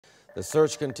The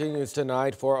search continues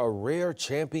tonight for a rare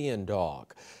champion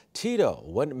dog. Tito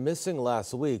went missing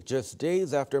last week, just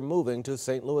days after moving to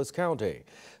St. Louis County.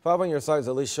 5 on your side's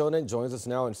Elise Schoening joins us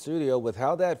now in studio with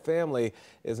how that family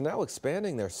is now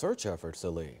expanding their search efforts,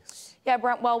 Elise. Yeah,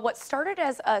 Brent, well, what started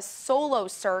as a solo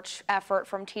search effort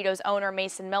from Tito's owner,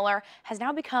 Mason Miller, has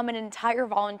now become an entire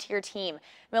volunteer team.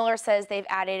 Miller says they've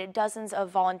added dozens of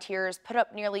volunteers, put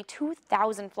up nearly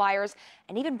 2,000 flyers,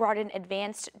 and even brought in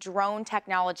advanced drone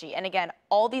technology. And again,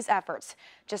 all these efforts,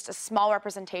 just a small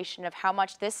representation of how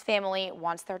much this family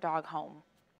wants their dog home.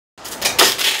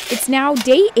 It's now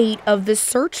day 8 of the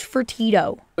search for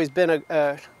Tito. He's been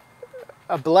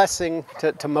a blessing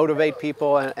to motivate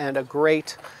people and a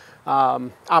great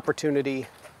opportunity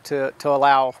to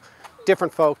allow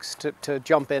different folks to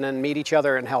jump in and meet each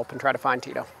other and help and try to find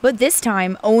Tito. But this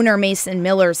time, owner Mason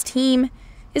Miller's team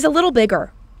is a little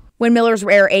bigger. When Miller's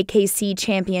rare AKC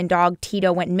Champion dog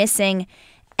Tito went missing,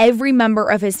 every member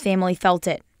of his family felt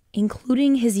it,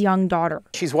 including his young daughter.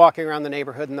 She's walking around the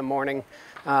neighborhood in the morning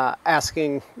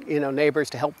asking neighbors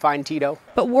to help find Tito.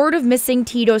 But word of missing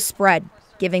Tito spread,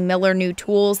 giving Miller new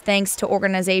tools thanks to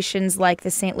organizations like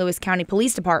the St. Louis County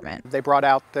Police Department. They brought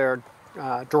out their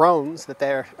drones that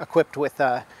they're equipped with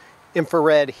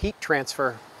infrared heat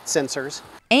transfer sensors.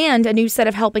 And a new set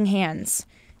of helping hands,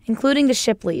 including the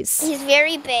Shipleys. He's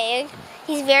very big.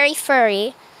 He's very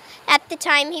furry. At the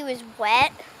time, he was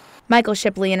wet. Michael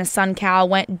Shipley and his son Cal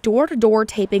went door-to-door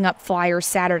taping up flyers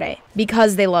Saturday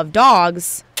because they love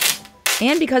dogs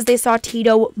and because they saw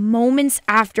Tito moments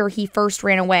after he first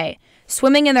ran away,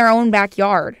 swimming in their own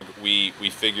backyard. We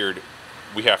figured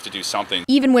we have to do something.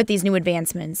 Even with these new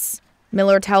advancements,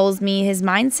 Miller tells me his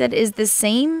mindset is the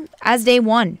same as day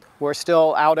one. We're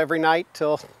still out every night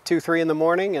till 2, 3 in the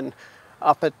morning and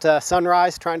up at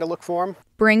sunrise trying to look for him.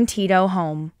 Bring Tito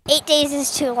home. 8 days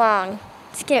is too long.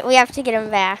 We have to get him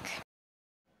back.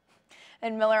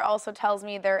 And Miller also tells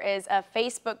me there is a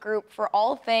Facebook group for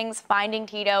all things finding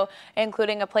Tito,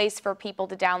 including a place for people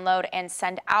to download and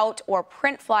send out or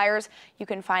print flyers. You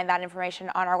can find that information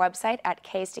on our website at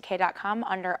ksdk.com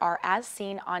under our As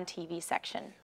Seen on TV section.